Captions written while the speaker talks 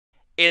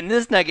In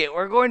this nugget,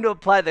 we're going to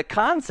apply the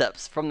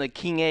concepts from the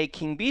King A,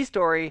 King B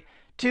story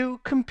to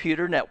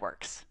computer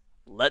networks.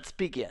 Let's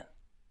begin.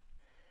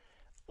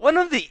 One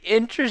of the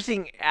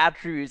interesting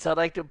attributes I'd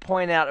like to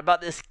point out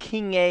about this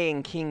King A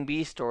and King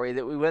B story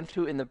that we went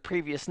through in the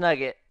previous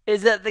nugget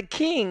is that the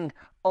king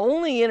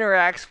only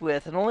interacts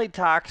with and only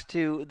talks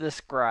to the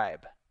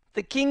scribe.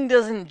 The king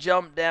doesn't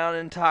jump down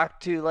and talk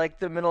to like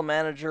the middle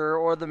manager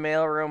or the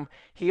mailroom.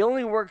 He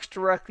only works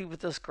directly with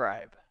the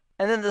scribe.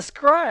 And then the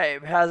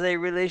scribe has a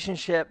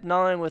relationship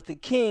not only with the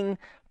king,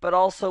 but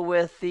also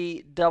with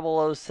the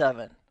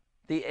 007,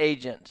 the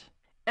agent.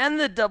 And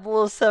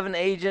the 007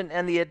 agent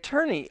and the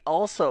attorney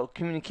also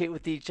communicate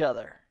with each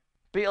other.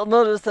 But you'll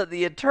notice that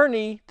the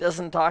attorney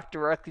doesn't talk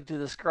directly to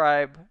the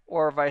scribe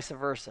or vice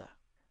versa.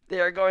 They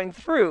are going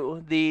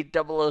through the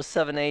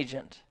 007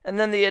 agent. And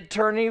then the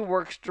attorney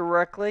works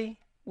directly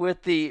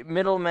with the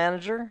middle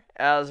manager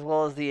as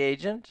well as the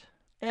agent.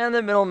 And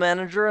the middle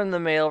manager in the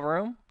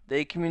mailroom,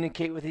 they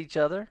communicate with each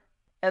other.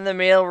 And the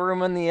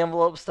mailroom and the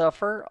envelope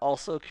stuffer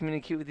also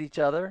communicate with each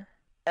other.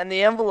 And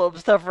the envelope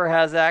stuffer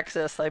has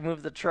access, I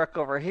moved the truck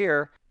over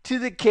here, to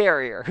the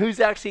carrier, who's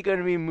actually going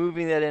to be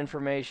moving that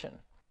information.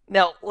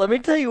 Now, let me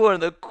tell you one of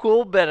the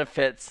cool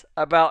benefits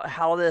about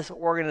how this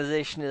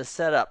organization is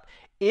set up.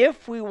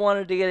 If we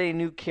wanted to get a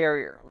new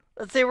carrier,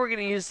 let's say we're going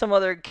to use some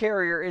other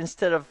carrier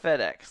instead of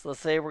FedEx. Let's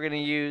say we're going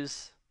to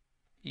use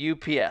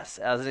UPS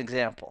as an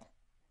example.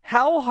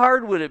 How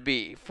hard would it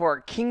be for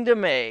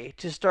Kingdom A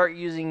to start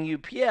using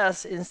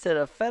UPS instead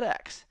of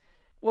FedEx?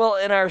 Well,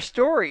 in our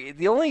story,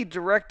 the only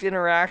direct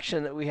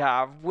interaction that we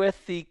have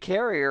with the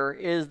carrier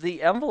is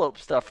the envelope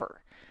stuffer.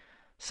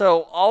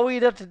 So all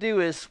we'd have to do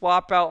is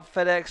swap out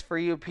FedEx for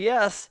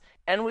UPS,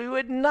 and we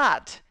would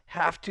not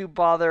have to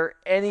bother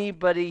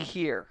anybody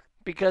here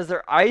because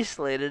they're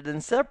isolated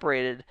and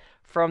separated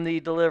from the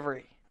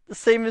delivery. The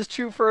same is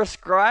true for a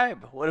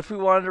scribe. What if we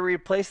wanted to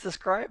replace the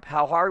scribe?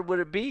 How hard would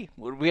it be?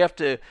 Would we have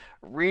to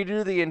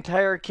redo the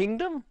entire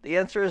kingdom? The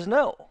answer is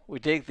no. We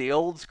take the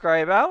old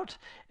scribe out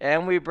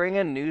and we bring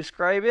a new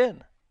scribe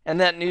in. And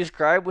that new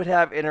scribe would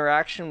have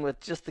interaction with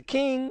just the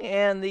king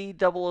and the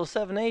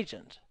 007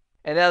 agent.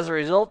 And as a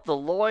result, the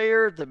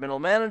lawyer, the middle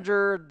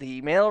manager,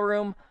 the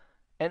mailroom,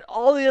 and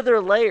all the other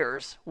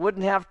layers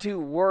wouldn't have to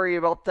worry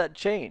about that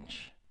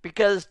change.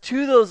 Because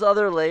to those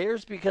other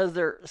layers, because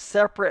they're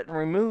separate and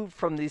removed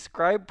from the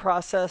scribe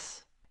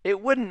process, it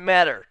wouldn't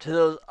matter to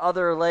those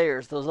other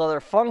layers, those other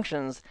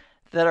functions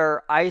that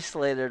are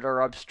isolated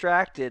or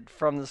abstracted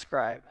from the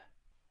scribe.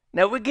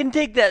 Now we can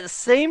take that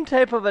same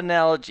type of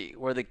analogy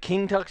where the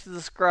king talks to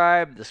the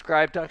scribe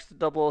talks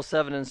to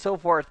 007 and so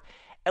forth,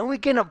 and we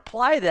can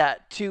apply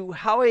that to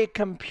how a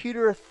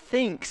computer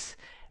thinks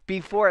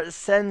before it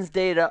sends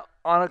data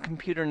on a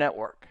computer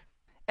network.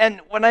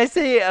 And when I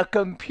say a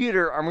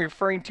computer, I'm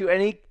referring to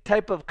any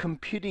type of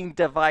computing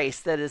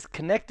device that is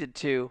connected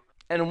to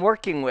and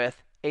working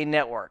with a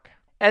network.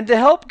 And to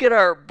help get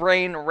our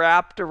brain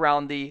wrapped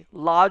around the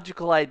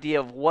logical idea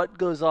of what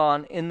goes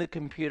on in the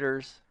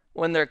computers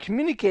when they're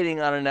communicating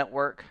on a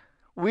network,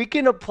 we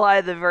can apply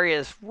the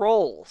various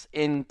roles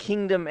in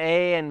Kingdom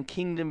A and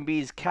Kingdom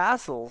B's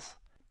castles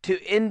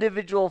to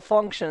individual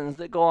functions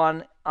that go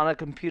on a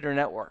computer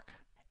network.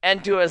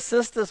 And to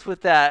assist us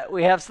with that,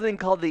 we have something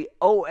called the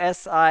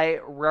OSI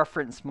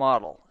reference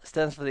model. It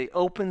stands for the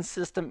Open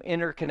System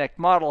Interconnect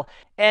Model.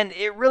 And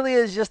it really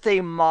is just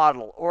a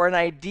model or an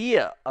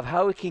idea of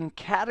how we can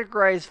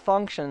categorize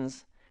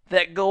functions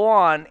that go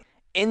on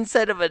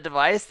inside of a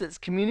device that's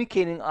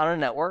communicating on a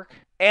network.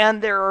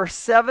 And there are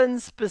 7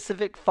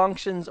 specific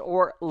functions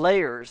or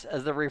layers,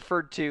 as they're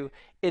referred to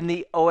in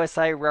the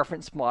OSI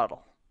reference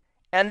model.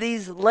 And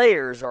these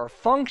layers or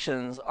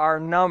functions are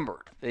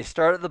numbered. They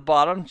start at the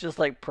bottom, just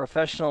like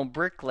professional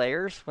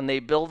bricklayers. When they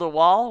build a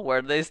wall,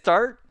 where do they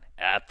start?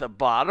 At the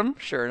bottom,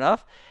 sure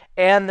enough.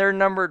 And they're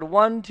numbered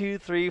 1, 2,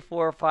 3,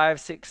 4, 5,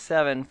 6,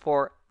 7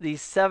 for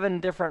these 7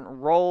 different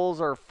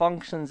roles or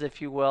functions, if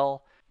you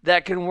will,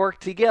 that can work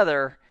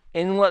together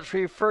in what's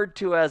referred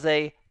to as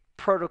a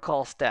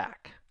protocol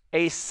stack.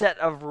 A set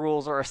of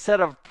rules or a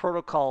set of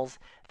protocols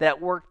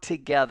that work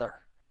together.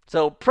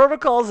 So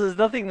protocols is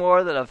nothing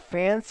more than a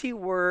fancy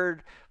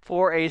word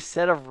for a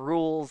set of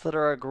rules that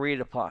are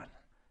agreed upon.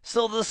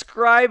 So the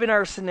scribe in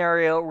our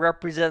scenario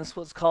represents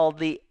what's called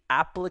the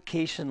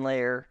application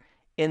layer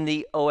in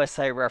the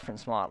OSI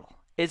reference model.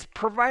 It's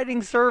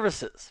providing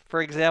services.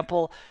 For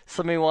example,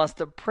 somebody wants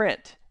to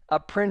print, a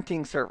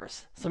printing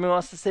service. Somebody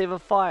wants to save a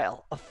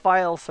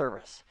file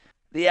service.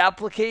 The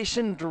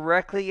application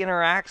directly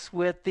interacts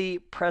with the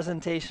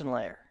presentation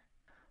layer.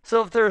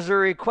 So if there's a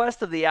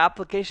request of the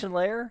application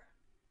layer,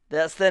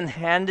 that's then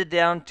handed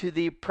down to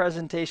the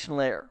presentation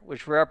layer,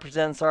 which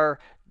represents our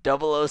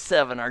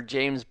 007, our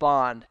James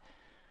Bond.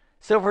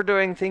 So if we're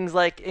doing things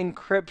like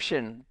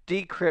encryption,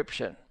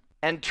 decryption,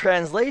 and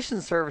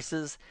translation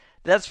services,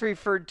 that's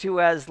referred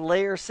to as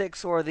layer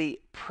 6 or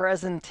the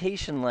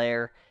presentation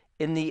layer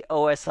in the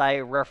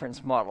OSI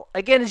reference model.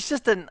 Again, it's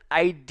just an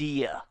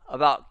idea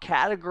about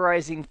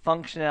categorizing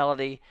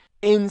functionality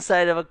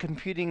inside of a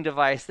computing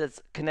device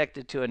that's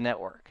connected to a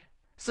network.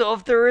 So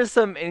if there is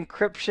some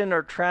encryption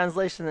or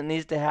translation that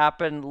needs to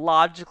happen,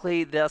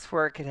 logically that's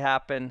where it could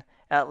happen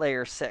at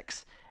layer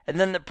 6. And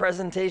then the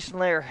presentation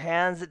layer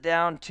hands it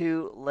down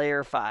to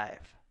layer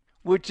 5,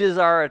 which is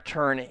our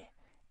attorney.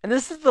 And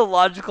this is the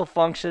logical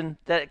function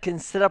that can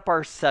set up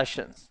our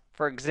sessions.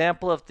 For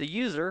example, if the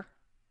user,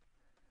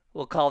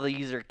 we'll call the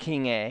user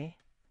King A,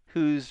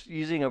 who's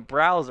using a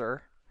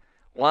browser,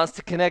 wants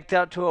to connect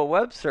out to a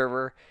web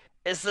server,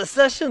 it's the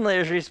session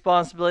layer's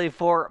responsibility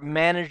for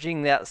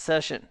managing that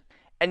session.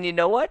 And you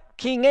know what?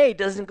 King A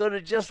doesn't go to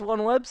just one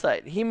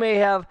website. He may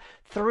have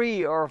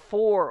 3 or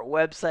 4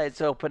 websites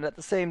open at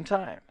the same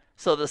time.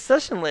 So the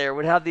session layer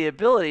would have the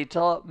ability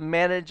to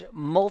manage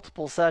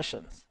multiple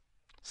sessions.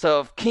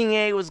 So if King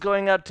A was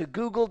going out to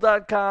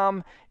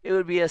google.com, it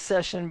would be a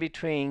session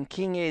between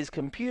King A's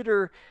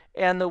computer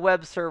and the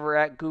web server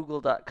at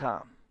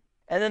google.com.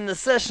 And then the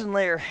session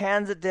layer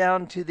hands it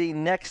down to the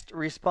next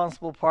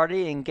responsible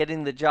party in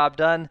getting the job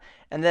done,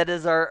 and that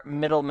is our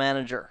middle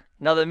manager.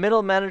 Now the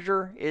middle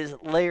manager is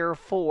layer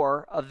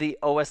 4 of the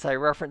OSI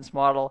reference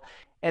model,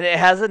 and it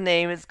has a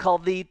name. It's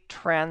called the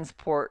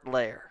transport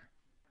layer.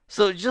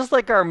 So just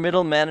like our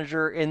middle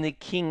manager in the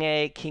King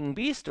A, King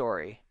B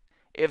story,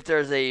 if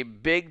there's a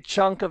big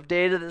chunk of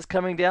data that's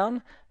coming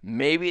down,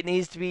 maybe it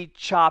needs to be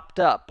chopped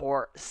up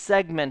or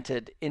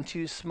segmented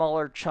into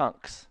smaller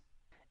chunks.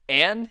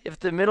 And if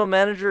the middle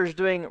manager is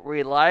doing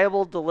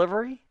reliable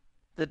delivery,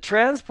 the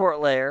transport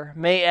layer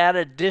may add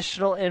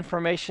additional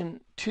information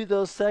to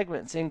those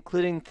segments,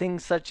 including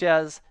things such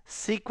as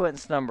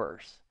sequence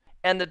numbers.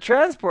 And the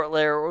transport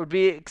layer would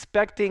be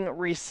expecting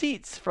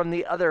receipts from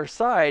the other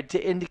side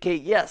to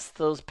indicate, yes,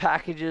 those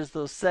packages,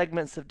 those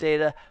segments of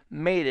data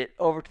made it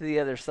over to the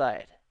other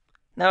side.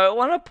 Now, I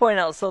want to point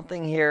out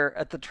something here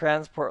at the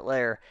transport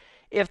layer.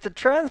 If the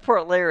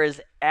transport layer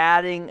is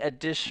adding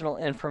additional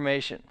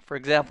information, for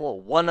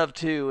example, 1 of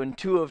 2 and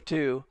 2 of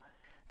 2,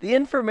 the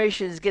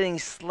information is getting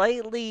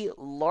slightly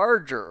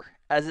larger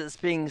as it's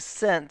being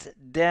sent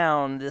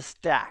down the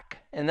stack.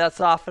 And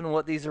that's often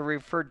what these are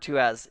referred to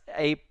as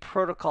a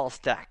protocol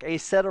stack, a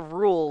set of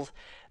rules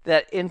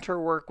that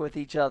interwork with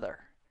each other.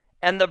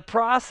 And the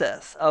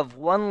process of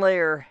one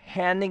layer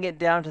handing it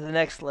down to the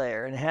next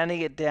layer and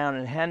handing it down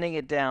and handing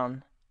it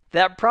down,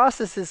 that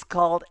process is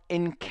called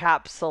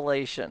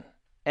encapsulation.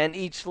 And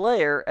each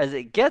layer, as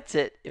it gets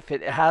it, if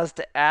it has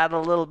to add a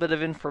little bit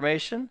of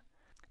information,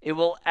 it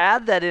will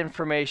add that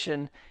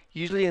information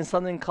usually in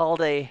something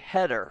called a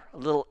header, a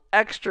little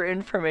extra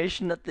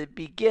information at the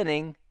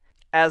beginning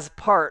as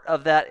part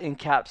of that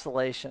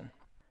encapsulation.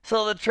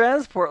 So the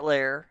transport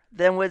layer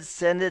then would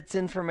send its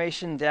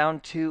information down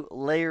to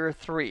layer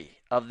 3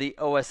 of the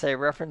OSI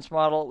reference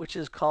model, which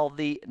is called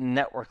the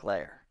network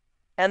layer.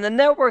 And the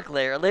network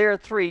layer, layer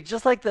 3,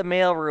 just like the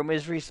mailroom,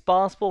 is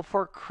responsible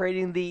for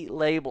creating the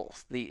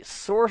labels, the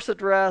source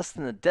address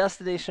and the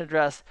destination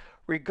address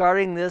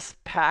regarding this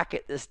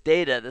packet, this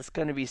data that's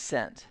going to be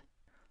sent.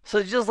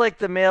 So just like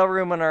the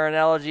mailroom in our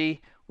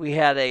analogy, we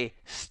had a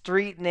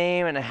street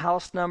name and a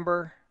house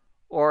number,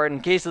 or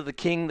in case of the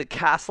king, the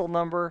castle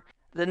number.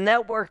 The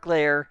network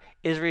layer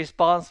is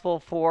responsible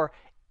for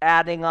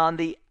adding on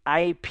the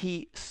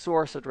IP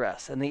source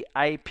address and the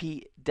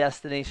IP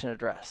destination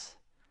address.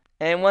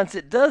 And once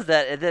it does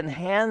that, it then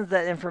hands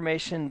that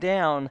information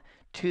down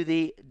to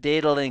the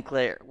data link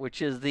layer,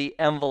 which is the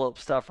envelope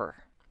stuffer.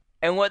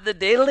 And what the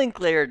data link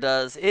layer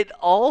does, it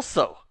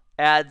also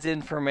adds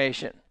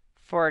information.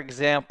 For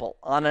example,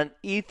 on an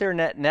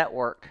Ethernet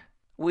network,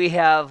 we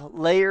have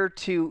layer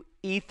 2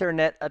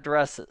 Ethernet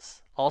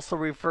addresses, also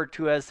referred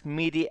to as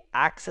media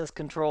access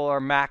control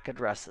or MAC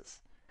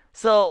addresses.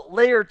 So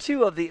layer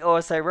 2 of the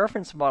OSI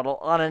reference model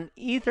on an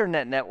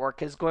Ethernet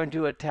network is going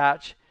to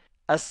attach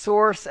a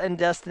source and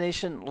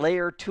destination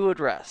layer 2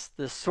 address.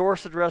 The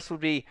source address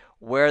would be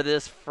where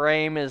this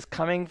frame is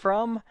coming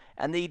from,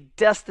 and the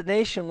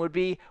destination would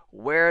be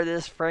where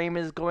this frame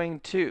is going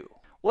to.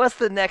 What's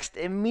the next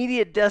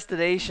immediate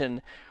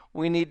destination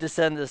we need to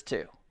send this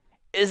to?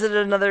 Is it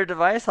another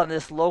device on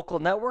this local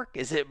network?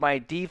 Is it my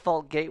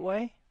default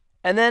gateway?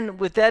 And then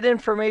with that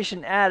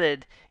information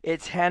added,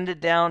 it's handed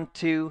down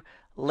to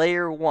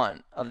layer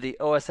 1 of the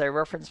OSI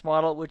reference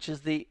model, which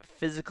is the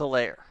physical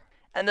layer.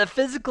 And the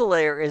physical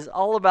layer is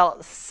all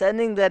about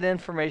sending that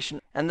information.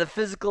 And the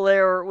physical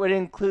layer would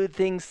include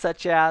things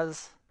such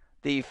as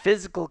the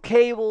physical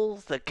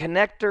cables, the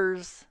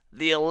connectors,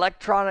 the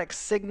electronic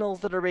signals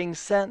that are being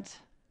sent,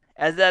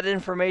 as that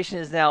information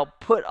is now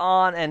put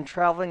on and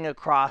traveling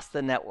across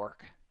the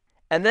network.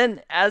 And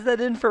then as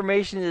that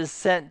information is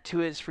sent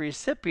to its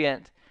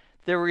recipient,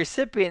 the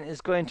recipient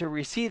is going to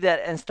receive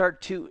that and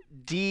start to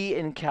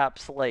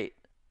de-encapsulate.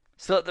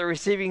 So at the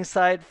receiving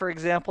side, for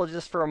example,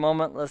 just for a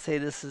moment, let's say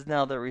this is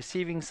now the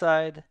receiving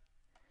side.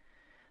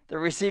 The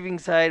receiving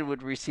side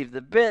would receive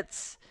the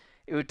bits.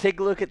 It would take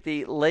a look at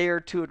the layer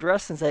 2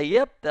 address and say,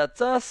 yep,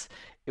 that's us.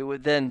 It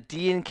would then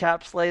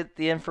de-encapsulate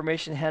the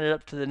information handed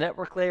up to the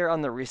network layer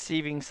on the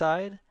receiving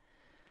side,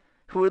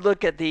 who would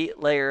look at the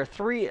layer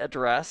 3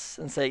 address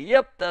and say,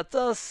 yep, that's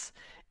us.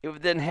 It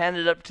would then hand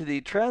it up to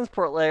the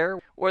transport layer,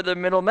 where the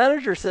middle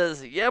manager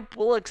says, yep,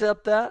 we'll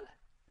accept that.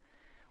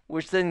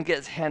 which then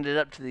gets handed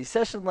up to the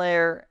session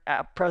layer,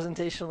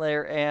 presentation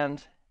layer,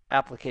 and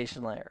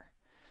application layer.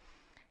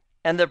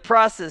 And the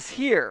process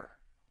here,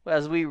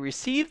 as we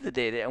receive the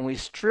data and we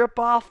strip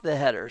off the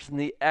headers and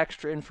the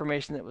extra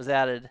information that was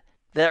added,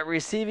 that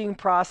receiving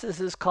process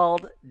is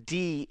called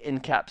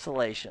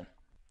de-encapsulation.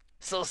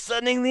 So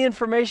sending the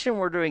information,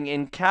 we're doing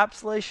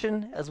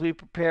encapsulation as we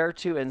prepare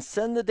to and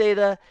send the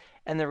data,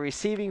 and the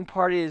receiving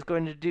party is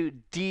going to do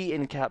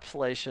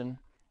de-encapsulation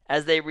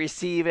as they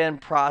receive and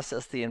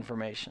process the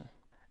information.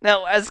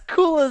 Now, as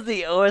cool as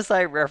the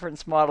OSI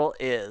reference model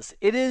is,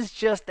 it is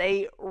just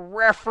a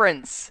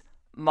reference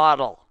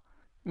model.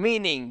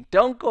 Meaning,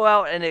 don't go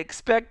out and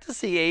expect to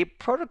see a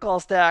protocol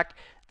stack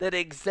that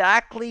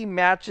exactly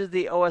matches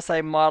the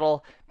OSI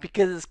model,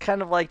 because it's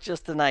kind of like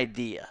just an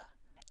idea.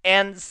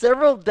 And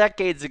several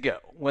decades ago,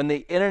 when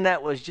the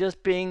internet was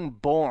just being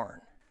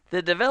born,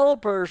 the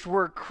developers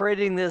were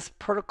creating this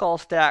protocol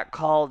stack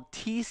called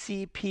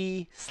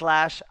TCP/IP.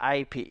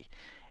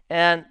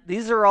 And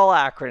these are all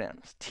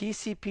acronyms.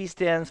 TCP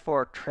stands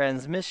for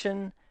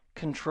Transmission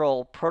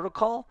Control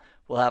Protocol.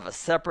 We'll have a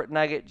separate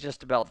nugget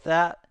just about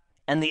that.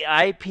 And the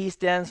IP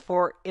stands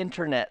for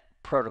Internet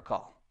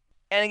Protocol.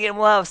 And again,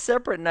 we'll have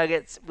separate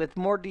nuggets with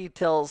more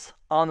details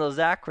on those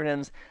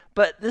acronyms.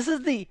 But this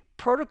is the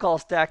protocol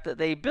stack that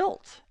they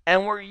built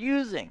and were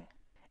using.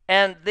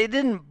 And they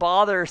didn't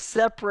bother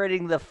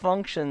separating the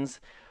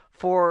functions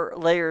for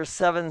layers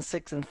 7,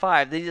 6, and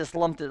 5. They just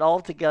lumped it all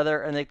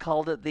together and they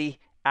called it the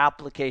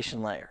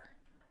application layer.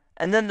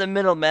 And then the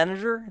middle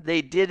manager,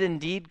 they did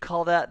indeed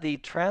call that the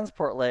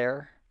transport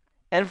layer.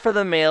 And for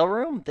the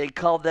mailroom, they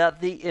called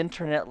that the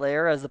internet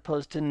layer as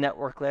opposed to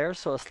network layer,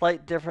 so a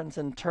slight difference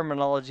in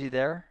terminology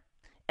there.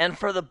 And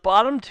for the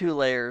bottom two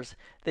layers,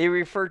 they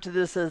referred to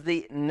this as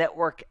the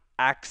network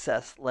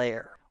access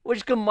layer,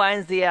 which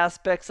combines the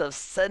aspects of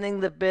sending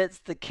the bits,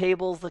 the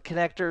cables, the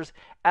connectors,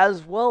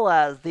 as well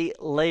as the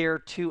layer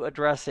 2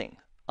 addressing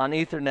on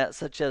Ethernet,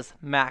 such as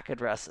MAC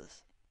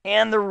addresses,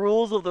 and the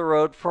rules of the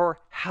road for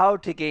how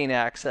to gain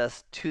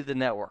access to the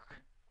network.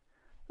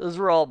 Those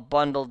were all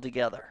bundled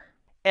together.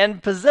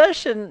 And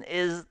possession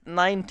is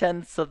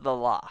 9/10 of the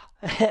law.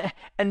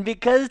 And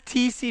because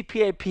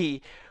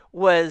TCP/IP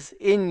was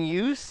in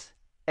use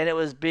and it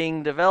was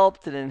being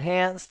developed and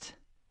enhanced,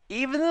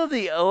 even though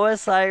the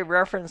OSI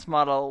reference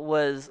model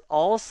was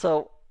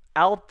also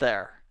out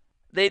there,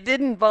 they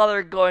didn't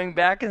bother going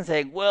back and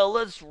saying, well,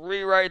 let's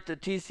rewrite the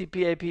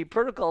TCP/IP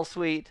protocol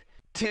suite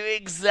to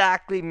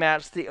exactly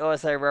match the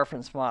OSI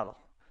reference model.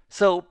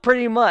 So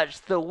pretty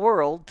much the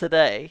world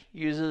today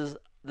uses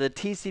the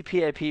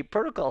TCP/IP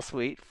protocol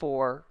suite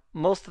for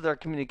most of their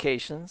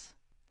communications,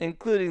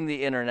 including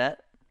the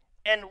internet.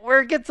 And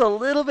where it gets a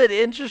little bit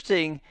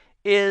interesting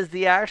is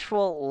the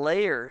actual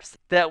layers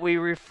that we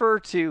refer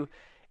to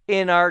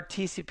in our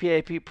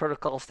TCP/IP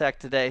protocol stack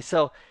today.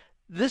 So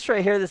this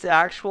right here, this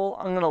actual,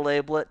 I'm going to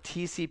label it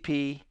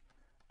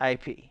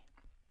TCP/IP.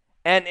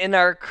 And in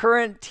our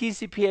current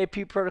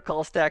TCP/IP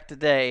protocol stack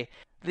today,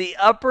 the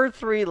upper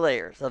three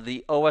layers of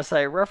the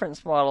OSI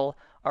reference model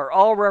are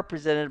all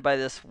represented by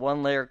this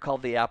one layer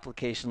called the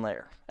application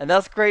layer. And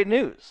that's great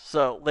news.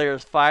 So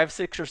layers 5,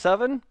 6, or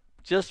 7,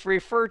 just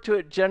refer to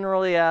it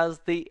generally as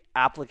the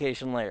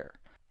application layer.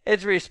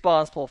 It's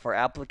responsible for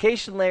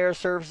application layer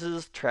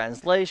services,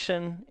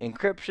 translation,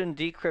 encryption,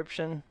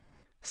 decryption,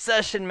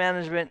 session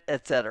management,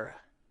 etc.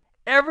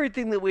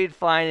 Everything that we'd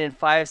find in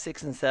 5,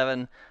 6, and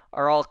 7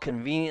 are all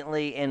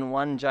conveniently in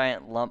one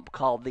giant lump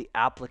called the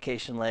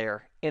application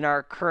layer in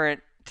our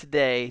current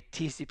today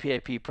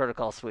TCP/IP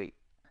protocol suite.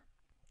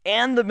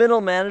 And the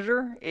middle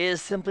manager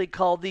is simply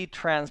called the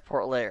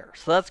transport layer.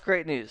 So that's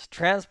great news.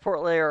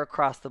 Transport layer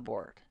across the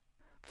board.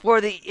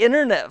 For the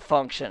internet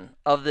function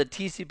of the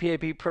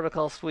TCP/IP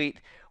protocol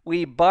suite,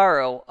 we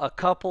borrow a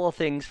couple of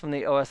things from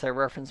the OSI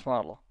reference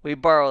model. We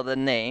borrow the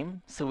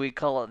name, so we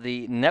call it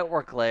the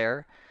network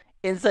layer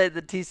inside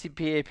the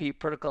TCP/IP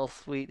protocol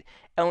suite,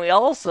 and we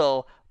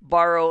also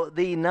borrow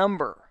the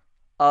number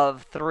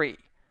of 3.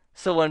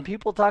 So when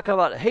people talk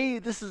about, hey,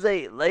 this is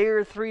a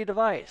layer 3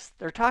 device,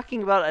 they're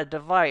talking about a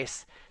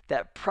device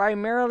that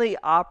primarily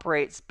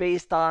operates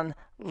based on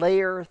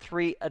layer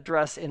 3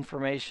 address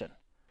information.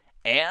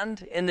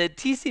 And in the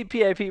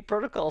TCP/IP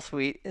protocol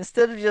suite,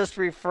 instead of just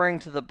referring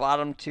to the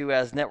bottom 2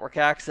 as network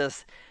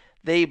access,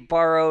 they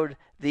borrowed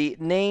the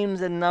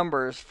names and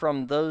numbers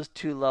from those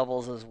 2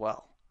 levels as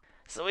well.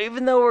 So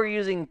even though we're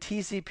using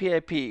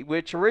TCP/IP,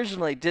 which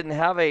originally didn't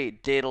have a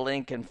data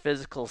link and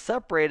physical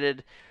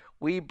separated,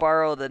 we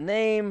borrow the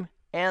name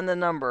and the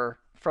number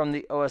from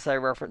the OSI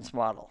reference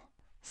model.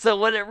 So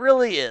what it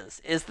really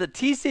is the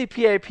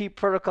TCP/IP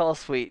protocol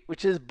suite,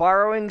 which is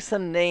borrowing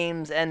some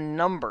names and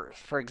numbers,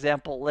 for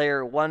example,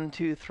 layer 1,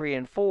 2, 3,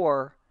 and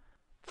 4,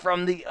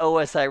 from the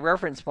OSI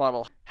reference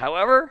model.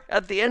 However,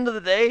 at the end of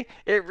the day,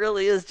 it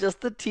really is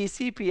just the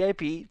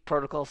TCP/IP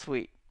protocol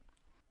suite.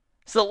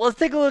 So let's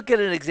take a look at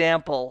an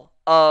example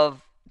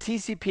of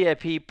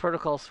TCP/IP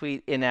protocol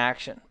suite in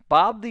action.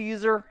 Bob, the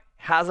user,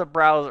 has a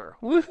browser.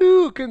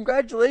 Woohoo!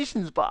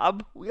 Congratulations,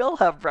 Bob. We all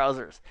have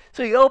browsers.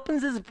 So he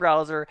opens his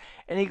browser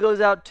and he goes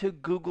out to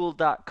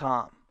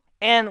google.com.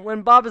 And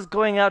when Bob is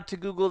going out to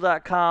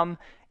google.com,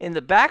 in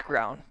the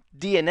background,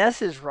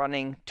 DNS is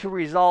running to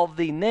resolve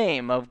the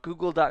name of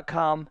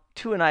google.com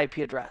to an IP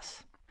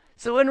address.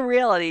 So in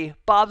reality,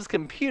 Bob's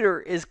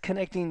computer is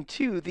connecting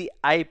to the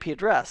IP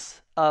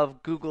address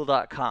of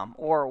google.com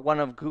or one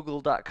of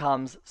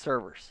google.com's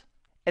servers.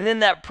 And in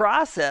that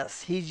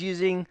process, he's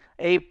using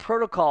a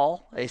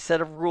protocol, a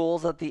set of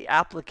rules at the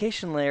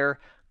application layer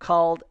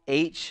called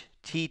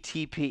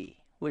HTTP,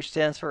 which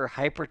stands for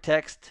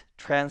Hypertext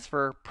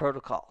Transfer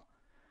Protocol.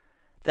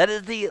 That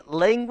is the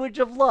language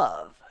of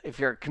love if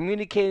you're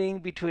communicating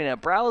between a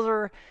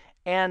browser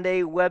and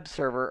a web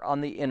server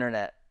on the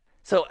internet.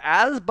 So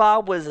as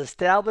Bob was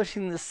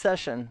establishing this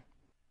session,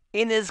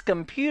 in his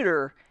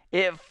computer,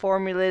 it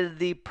formulated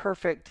the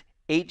perfect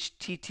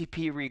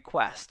HTTP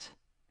request.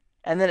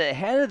 And then it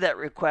handed that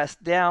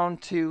request down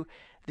to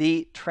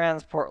the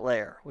transport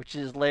layer, which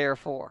is layer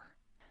 4.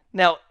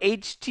 Now,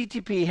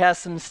 HTTP has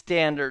some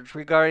standards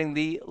regarding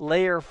the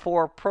layer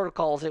 4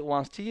 protocols it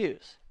wants to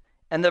use.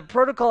 And the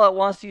protocol it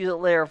wants to use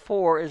at layer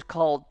 4 is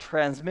called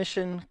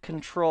Transmission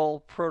Control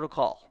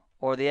Protocol,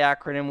 or the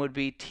acronym would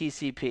be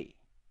TCP.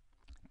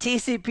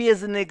 TCP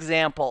is an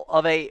example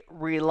of a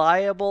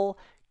reliable,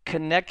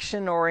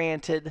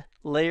 connection-oriented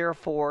layer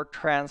 4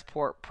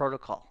 transport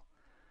protocol,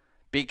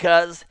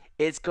 because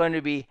it's going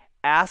to be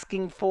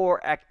asking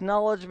for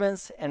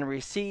acknowledgments and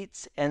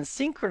receipts and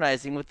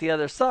synchronizing with the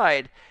other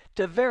side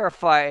to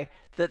verify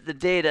that the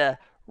data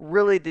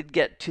really did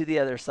get to the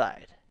other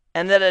side.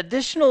 And that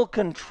additional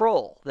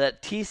control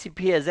that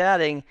TCP is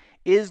adding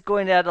is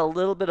going to add a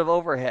little bit of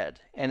overhead,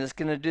 and it's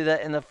going to do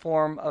that in the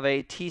form of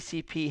a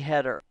TCP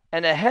header.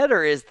 And a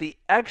header is the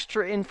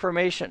extra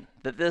information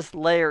that this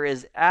layer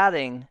is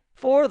adding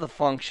for the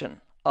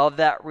function of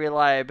that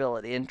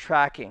reliability and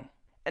tracking.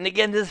 And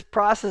again, this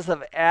process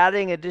of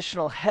adding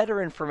additional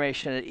header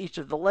information at each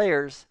of the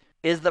layers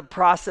is the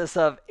process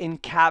of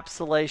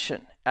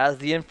encapsulation, as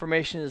the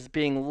information is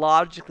being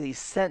logically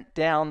sent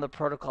down the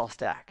protocol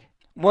stack.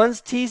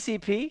 Once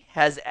TCP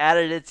has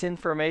added its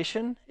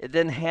information, it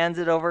then hands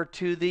it over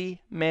to the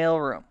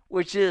mailroom,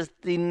 which is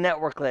the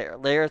network layer,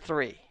 layer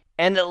 3.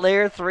 And at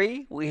layer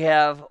 3, we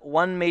have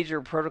one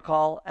major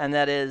protocol, and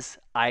that is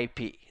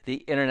IP, the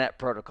Internet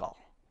Protocol.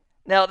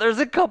 Now, there's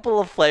a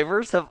couple of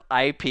flavors of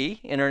IP,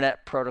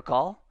 Internet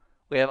Protocol.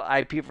 We have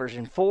IP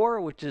version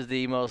 4, which is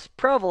the most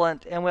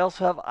prevalent, and we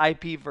also have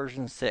IP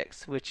version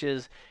 6, which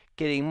is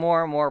getting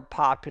more and more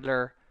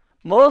popular,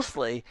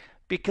 mostly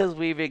because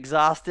we've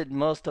exhausted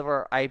most of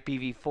our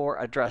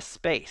IPv4 address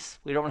space.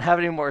 We don't have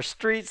any more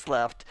streets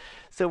left,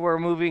 so we're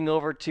moving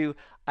over to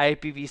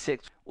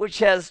IPv6, which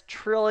has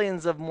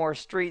trillions of more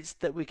streets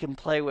that we can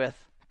play with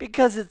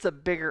because it's a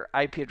bigger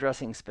IP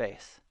addressing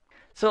space.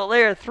 So at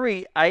layer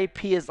 3,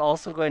 IP is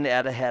also going to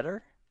add a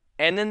header.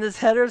 And in this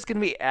header, it's going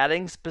to be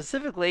adding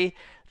specifically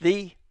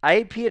the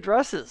IP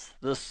addresses,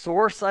 the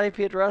source IP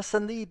address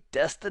and the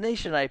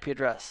destination IP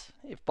address.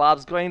 If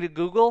Bob's going to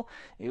Google,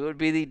 it would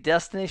be the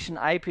destination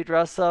IP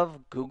address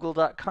of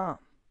google.com.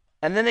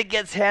 And then it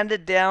gets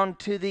handed down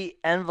to the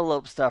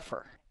envelope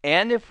stuffer.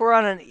 And if we're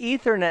on an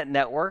Ethernet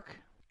network,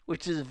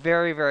 which is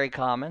very, very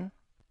common,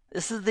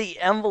 this is the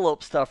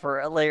envelope stuffer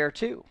at layer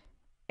 2.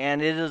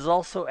 And it is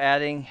also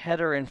adding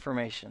header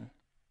information.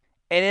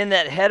 And in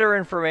that header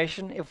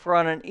information, if we're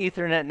on an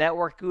Ethernet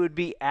network, it would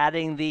be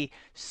adding the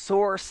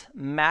source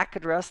MAC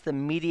address, the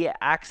media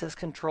access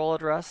control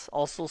address,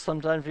 also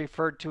sometimes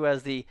referred to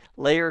as the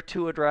layer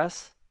 2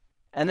 address.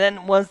 And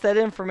then once that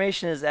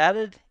information is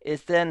added,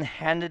 it's then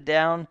handed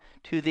down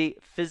to the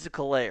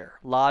physical layer,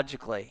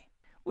 logically,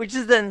 which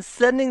is then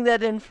sending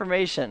that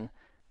information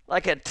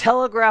like a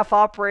telegraph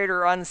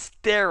operator on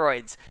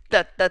steroids,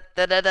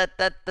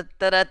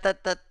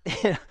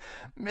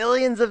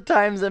 millions of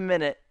times a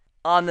minute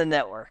on the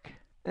network.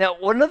 Now,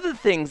 one of the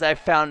things I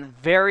found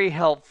very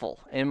helpful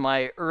in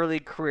my early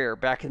career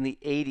back in the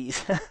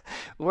 80s,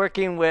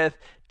 working with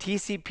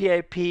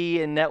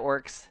TCP/IP and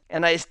networks,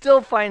 and I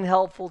still find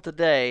helpful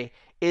today,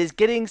 is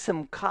getting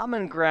some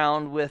common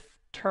ground with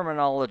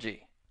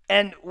terminology.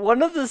 And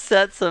one of the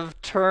sets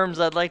of terms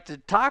I'd like to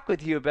talk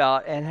with you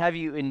about and have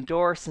you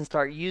endorse and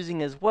start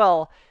using as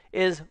well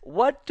is,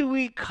 what do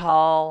we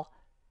call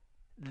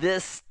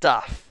this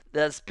stuff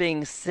that's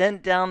being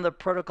sent down the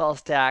protocol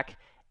stack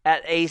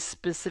at a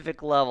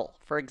specific level?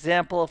 For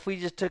example, if we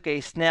just took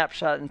a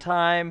snapshot in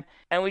time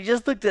and we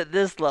just looked at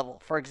this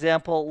level, for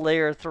example,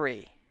 layer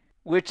 3,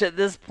 which at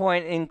this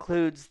point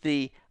includes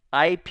the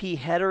IP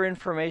header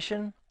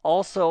information,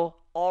 also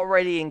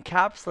already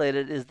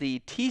encapsulated is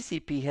the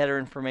TCP header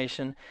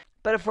information.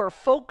 But if we're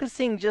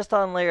focusing just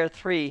on layer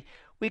 3,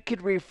 we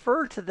could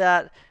refer to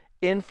that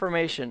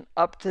information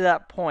up to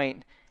that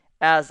point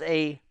as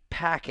a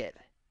packet.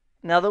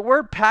 Now, the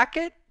word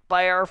packet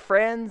by our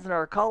friends and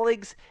our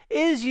colleagues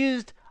is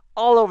used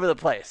all over the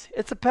place.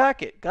 It's a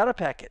packet, got a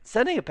packet,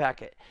 sending a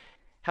packet.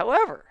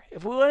 However,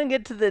 if we want to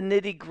get to the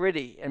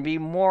nitty-gritty and be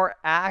more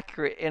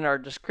accurate in our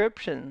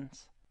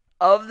descriptions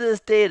of this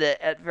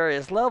data at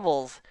various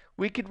levels,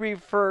 we could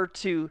refer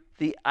to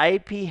the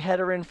IP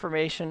header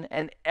information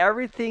and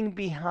everything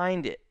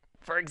behind it.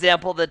 For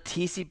example, the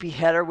TCP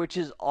header, which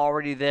is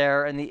already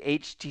there, and the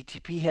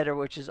HTTP header,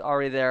 which is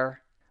already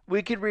there.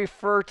 We could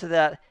refer to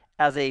that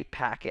as a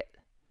packet.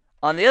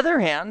 On the other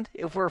hand,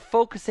 if we're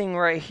focusing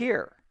right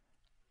here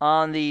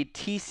on the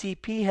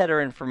TCP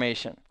header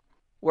information,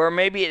 where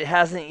maybe it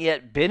hasn't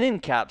yet been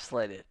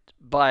encapsulated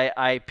by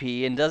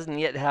IP and doesn't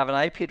yet have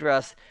an IP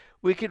address,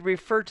 we could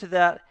refer to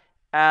that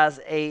as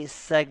a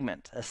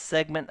segment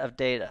of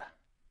data.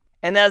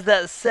 And as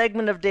that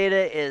segment of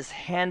data is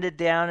handed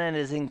down and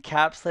is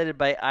encapsulated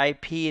by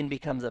IP and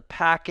becomes a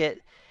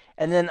packet,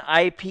 and then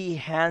IP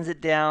hands it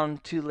down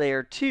to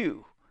layer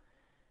 2,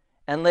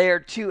 and layer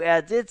 2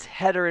 adds its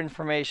header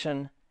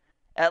information.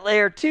 At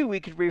layer 2, we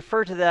could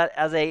refer to that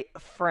as a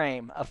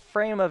frame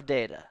of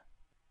data,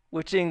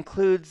 which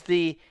includes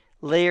the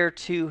layer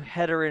 2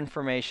 header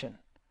information.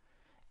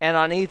 And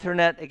on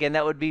Ethernet, again,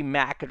 that would be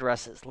MAC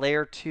addresses,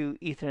 layer 2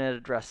 Ethernet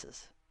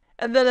addresses.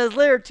 And then as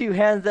layer 2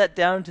 hands that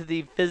down to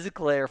the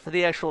physical layer for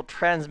the actual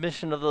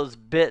transmission of those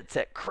bits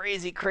at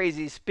crazy,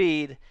 crazy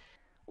speed,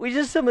 we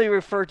just simply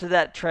refer to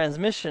that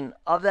transmission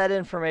of that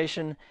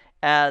information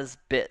as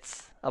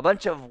bits. A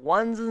bunch of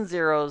ones and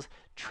zeros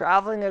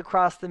traveling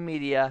across the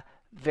media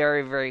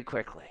very, very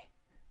quickly.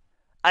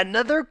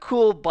 Another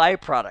cool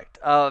byproduct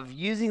of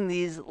using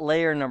these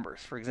layer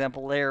numbers, for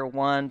example, layer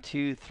 1,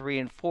 2, 3,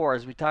 and 4,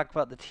 as we talk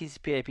about the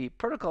TCP/IP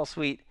protocol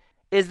suite,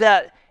 is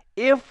that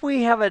if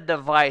we have a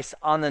device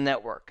on the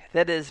network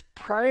that is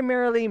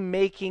primarily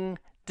making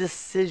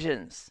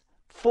decisions,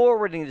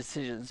 forwarding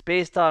decisions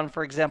based on,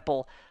 for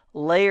example,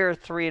 layer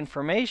 3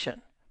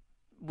 information,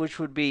 which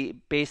would be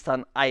based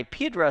on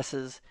IP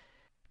addresses,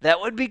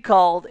 that would be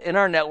called in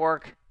our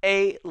network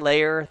a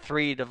layer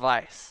 3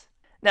 device.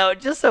 Now,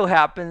 it just so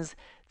happens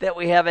that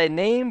we have a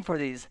name for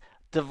these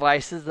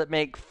devices that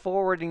make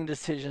forwarding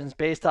decisions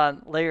based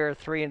on layer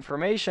 3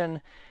 information,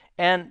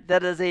 and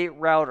that is a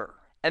router.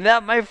 And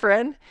that, my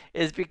friend,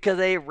 is because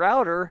a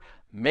router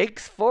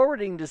makes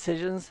forwarding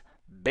decisions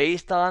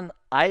based on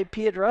IP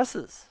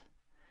addresses.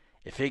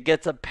 If it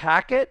gets a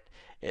packet,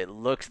 it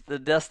looks at the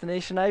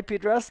destination IP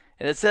address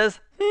and it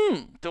says,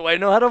 do I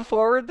know how to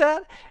forward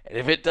that? And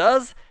if it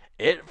does,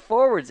 it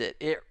forwards it.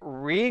 It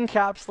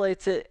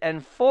re-encapsulates it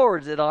and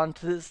forwards it on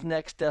to this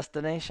next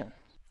destination.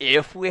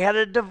 If we had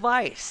a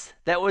device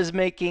that was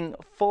making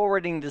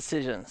forwarding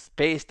decisions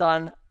based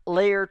on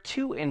layer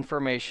 2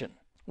 information,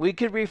 we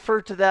could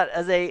refer to that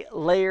as a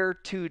layer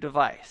 2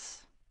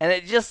 device. And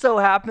it just so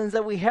happens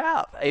that we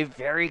have a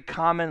very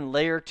common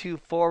layer 2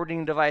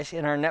 forwarding device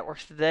in our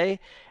networks today,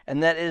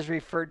 and that is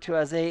referred to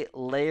as a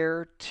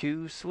layer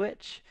 2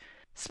 switch.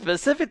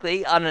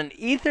 Specifically, on an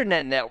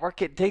Ethernet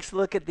network, it takes a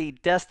look at the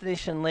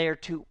destination layer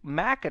 2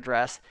 MAC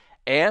address,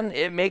 and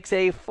it makes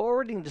a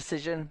forwarding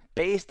decision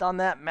based on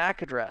that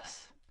MAC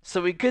address.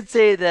 So we could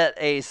say that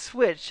a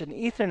switch, an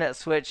Ethernet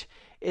switch,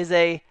 is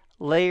a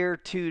layer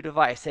 2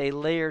 device, a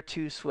layer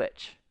 2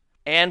 switch.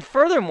 And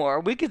furthermore,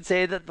 we could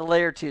say that the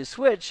layer 2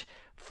 switch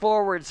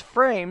forwards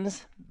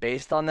frames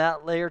based on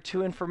that layer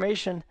 2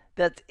 information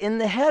that's in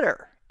the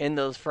header in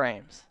those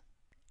frames.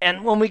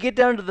 And when we get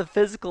down to the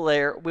physical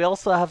layer, we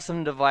also have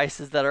some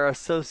devices that are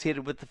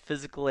associated with the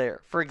physical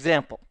layer. For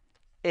example,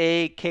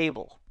 a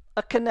cable,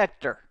 a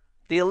connector,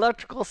 the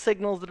electrical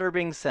signals that are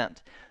being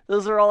sent.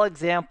 Those are all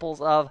examples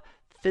of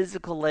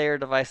physical layer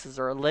devices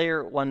or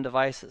layer 1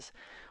 devices.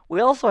 We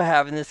also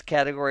have in this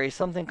category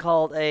something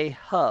called a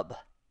hub.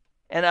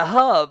 And a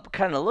hub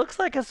kind of looks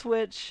like a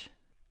switch.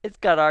 It's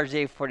got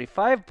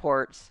RJ45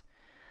 ports.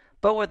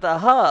 But with a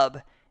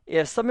hub,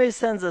 if somebody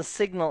sends a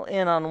signal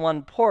in on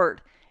one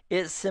port,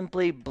 it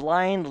simply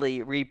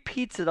blindly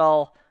repeats it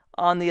all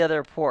on the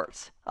other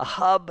ports. A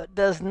hub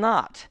does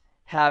not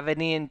have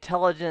any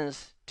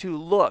intelligence to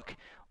look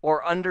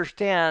or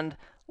understand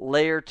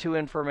layer 2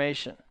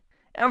 information.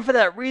 And for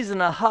that reason,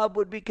 a hub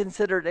would be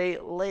considered a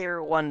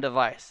layer 1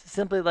 device,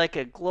 simply like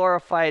a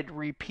glorified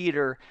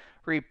repeater,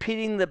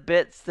 repeating the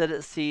bits that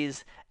it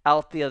sees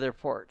out the other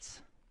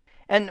ports.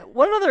 And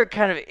one other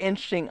kind of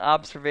interesting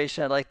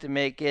observation I'd like to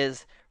make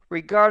is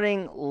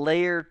regarding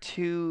layer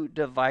 2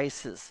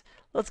 devices.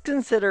 Let's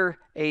consider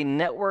a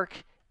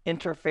network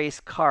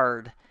interface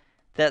card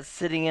that's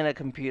sitting in a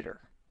computer.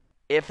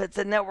 If it's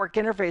a network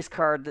interface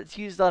card that's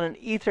used on an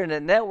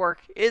Ethernet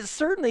network, it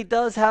certainly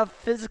does have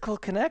physical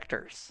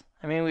connectors.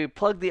 I mean, we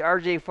plug the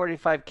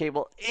RJ45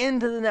 cable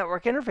into the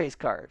network interface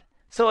card.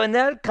 So in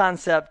that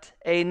concept,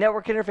 a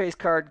network interface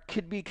card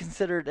could be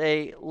considered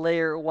a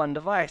layer 1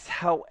 device.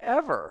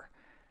 However,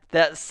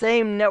 that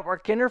same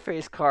network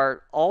interface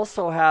card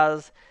also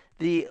has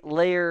the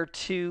layer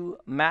 2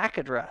 MAC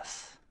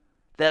address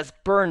that's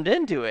burned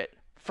into it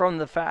from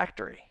the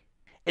factory.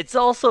 It's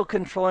also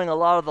controlling a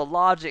lot of the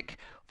logic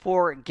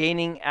for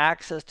gaining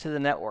access to the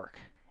network.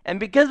 And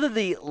because of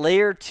the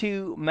layer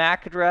 2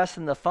 MAC address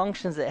and the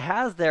functions it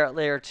has there at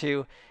layer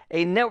 2,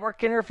 a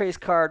network interface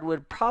card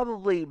would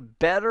probably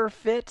better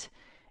fit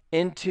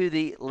into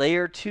the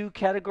layer 2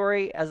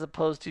 category as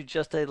opposed to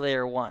just a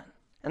layer 1.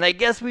 And I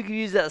guess we could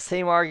use that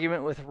same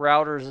argument with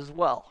routers as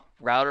well.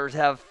 Routers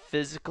have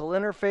physical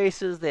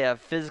interfaces, they have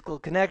physical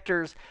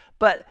connectors,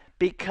 but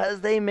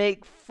because they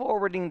make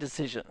forwarding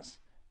decisions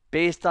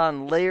based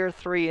on layer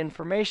 3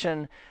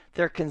 information,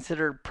 they're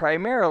considered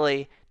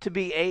primarily to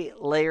be a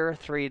layer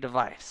 3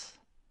 device.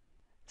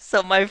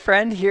 So, my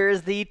friend, here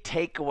is the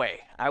takeaway.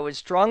 I would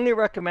strongly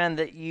recommend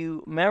that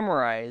you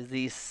memorize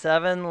the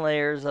 7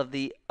 layers of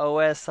the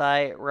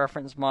OSI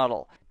reference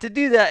model. To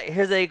do that,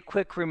 here's a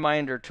quick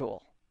reminder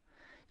tool.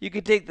 You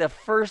could take the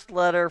first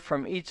letter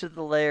from each of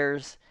the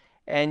layers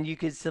and you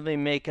could simply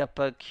make up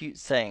a cute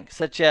saying,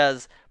 such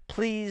as,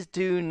 please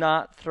do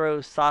not throw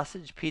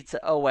sausage pizza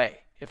away.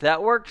 If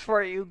that works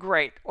for you,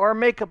 great. Or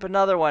make up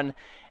another one,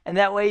 and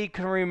that way you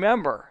can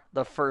remember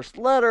the first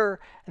letter,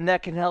 and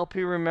that can help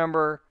you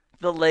remember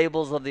the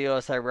labels of the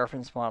OSI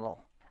reference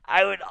model.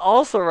 I would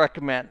also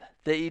recommend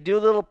that you do a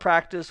little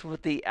practice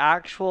with the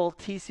actual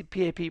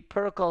TCP/IP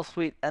protocol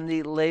suite and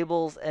the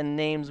labels and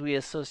names we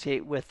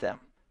associate with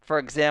them. For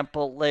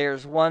example,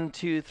 layers 1,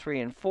 2,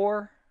 3, and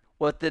 4,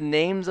 what the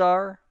names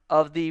are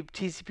of the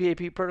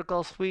TCP/IP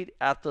protocol suite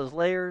at those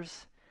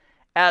layers,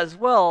 as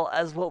well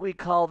as what we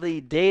call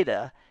the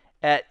data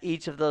at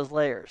each of those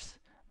layers: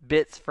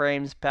 bits,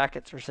 frames,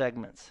 packets, or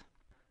segments.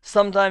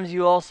 Sometimes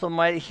you also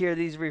might hear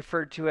these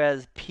referred to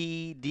as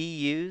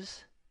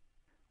PDUs,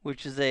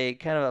 which is a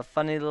kind of a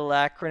funny little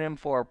acronym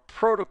for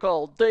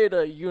Protocol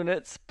Data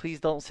Units. Please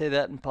don't say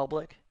that in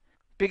public.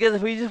 Because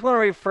if we just want to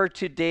refer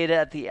to data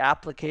at the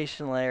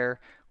application layer,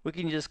 we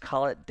can just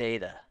call it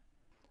data.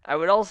 I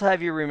would also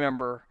have you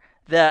remember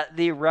that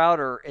the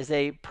router is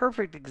a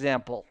perfect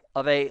example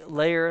of a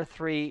layer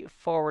 3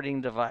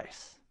 forwarding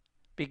device,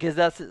 because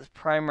that's its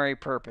primary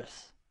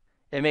purpose.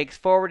 It makes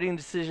forwarding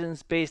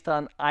decisions based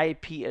on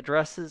IP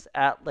addresses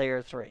at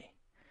layer 3.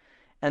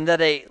 And that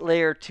a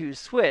layer 2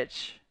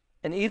 switch,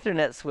 an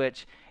Ethernet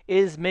switch,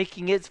 is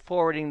making its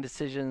forwarding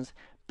decisions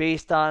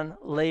based on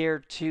layer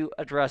 2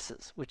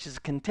 addresses, which is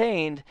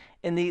contained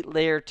in the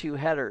layer 2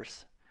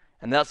 headers.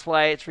 And that's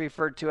why it's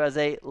referred to as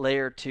a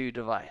layer 2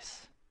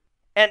 device.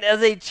 And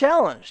as a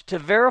challenge to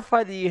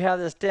verify that you have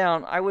this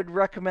down, I would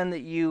recommend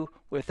that you,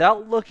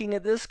 without looking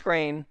at this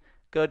screen,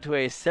 go to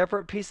a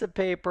separate piece of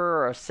paper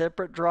or a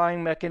separate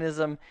drawing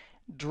mechanism,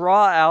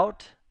 draw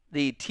out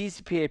the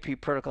TCP/IP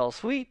protocol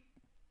suite,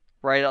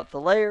 write out the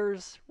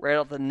layers, write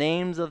out the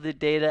names of the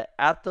data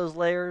at those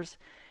layers,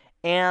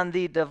 and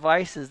the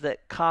devices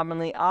that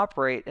commonly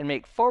operate and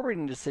make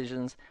forwarding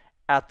decisions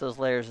at those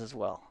layers as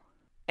well.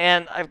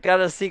 And I've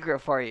got a secret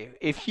for you.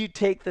 If you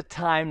take the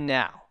time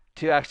now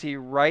to actually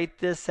write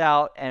this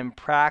out and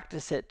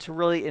practice it, to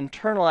really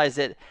internalize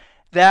it,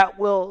 that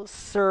will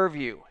serve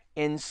you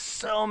in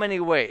so many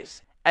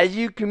ways. As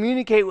you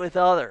communicate with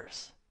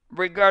others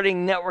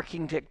regarding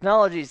networking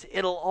technologies,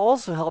 it'll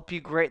also help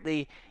you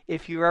greatly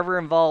if you're ever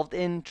involved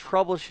in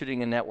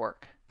troubleshooting a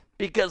network,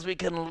 because we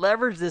can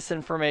leverage this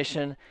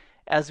information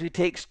as we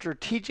take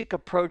strategic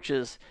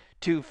approaches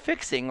to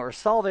fixing or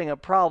solving a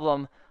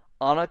problem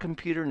on a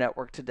computer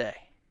network today.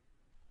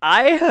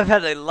 I have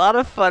had a lot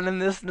of fun in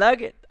this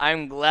nugget.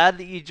 I'm glad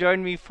that you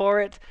joined me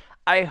for it.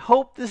 I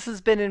hope this has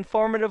been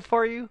informative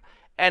for you,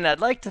 and I'd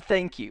like to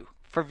thank you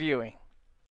for viewing.